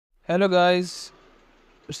Hello guys,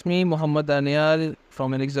 it's me Muhammad Daniel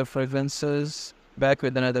from Elixir Fragrances back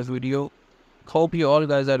with another video. Hope you all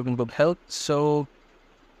guys are in good health.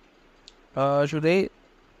 Today,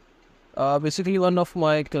 basically one of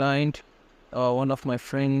my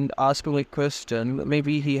friend asked me a question.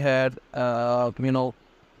 Maybe he had read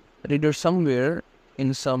it somewhere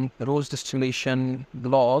in some rose distillation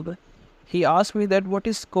blog. He asked me that what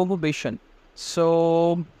is cohobation.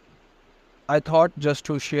 So I thought just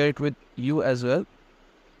to share it with you as well.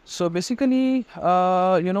 So basically,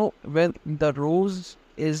 when the rose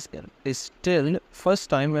is distilled, first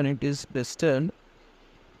time when it is distilled,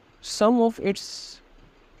 some of its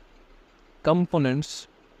components,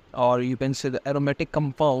 or you can say the aromatic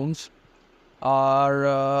compounds,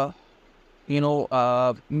 are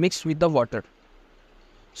mixed with the water.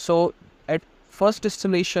 So at first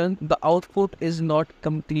distillation, the output is not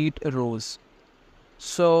complete rose.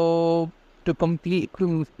 So to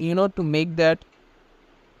make that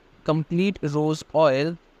complete rose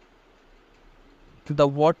oil, the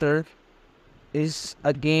water is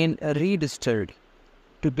again redistilled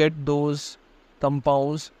to get those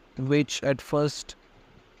compounds which at first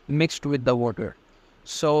mixed with the water.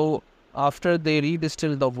 So after they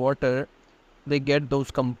redistill the water, they get those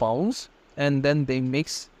compounds and then they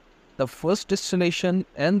mix the first distillation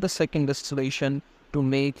and the second distillation to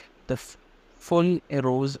make the full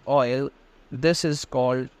rose oil. This is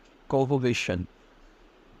called cohobation.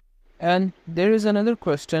 And there is another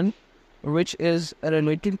question which is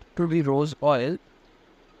related to the rose oil.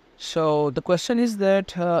 So the question is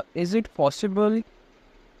that is it possible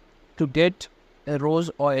to get a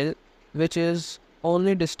rose oil which is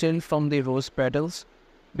only distilled from the rose petals?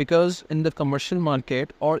 Because in the commercial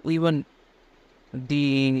market, or even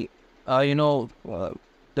the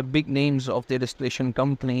the big names of the distillation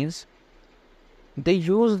companies, they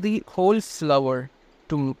use the whole flower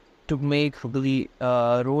to make the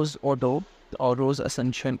rose oil or rose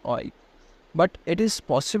essential oil. But it is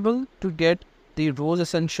possible to get the rose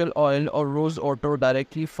essential oil or rose oil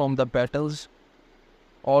directly from the petals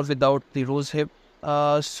or without the rose hip.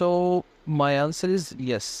 So my answer is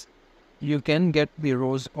yes. You can get the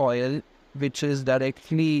rose oil which is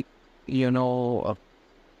directly,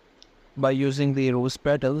 by using the rose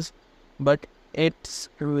petals, but it's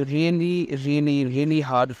really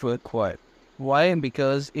hard to acquire. Why?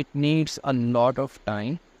 Because it needs a lot of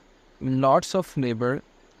time, lots of labor,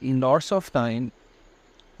 lots of time.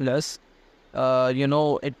 Plus,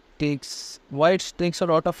 it takes, why it takes a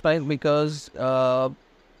lot of time? Because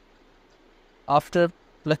after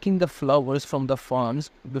plucking the flowers from the farms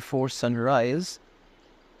before sunrise,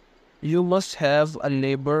 you must have a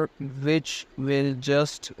labor which will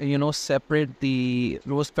just separate the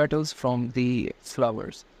rose petals from the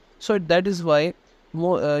flowers. So that is why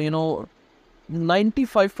more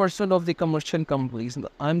 95% of the commercial companies,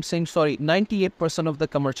 I'm saying sorry, 98% of the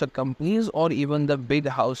commercial companies or even the big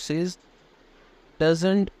houses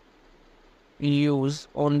doesn't use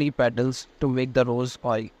only petals to make the rose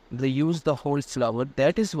oil. They use the whole flower.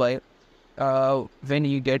 That is why when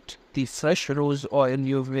you get the fresh rose oil,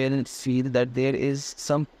 you will feel that there is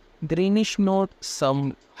some greenish note,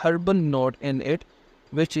 some herbal note in it,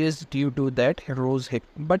 which is due to that rose hip.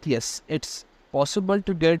 But yes, it's possible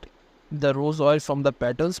to get the rose oil from the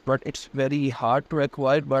petals, but it's very hard to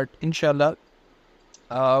acquire. But inshallah,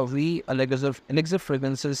 we Elixir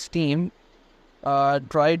Fragrances team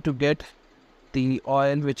try to get the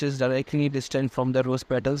oil which is directly distilled from the rose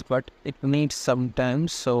petals, but it needs some time.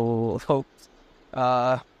 So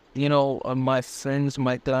my friends,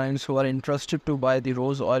 my clients who are interested to buy the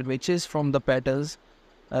rose oil which is from the petals,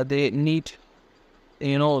 they need,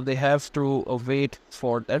 they have to wait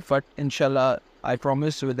for that. But inshallah, I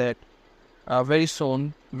promise you that very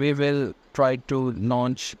soon we will try to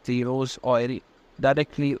launch the rose oil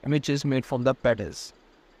directly which is made from the petals.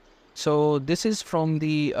 So this is from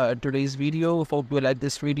the today's video. Hope you like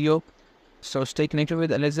this video. So stay connected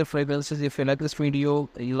with Elixir Fragrances. If you like this video,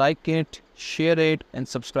 like it, share it, and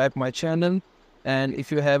subscribe my channel. And if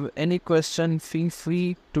you have any question, feel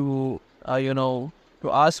free to to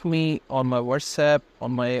ask me on my WhatsApp,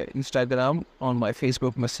 on my Instagram, on my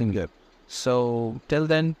Facebook Messenger. So till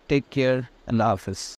then, take care and Allah Hafiz.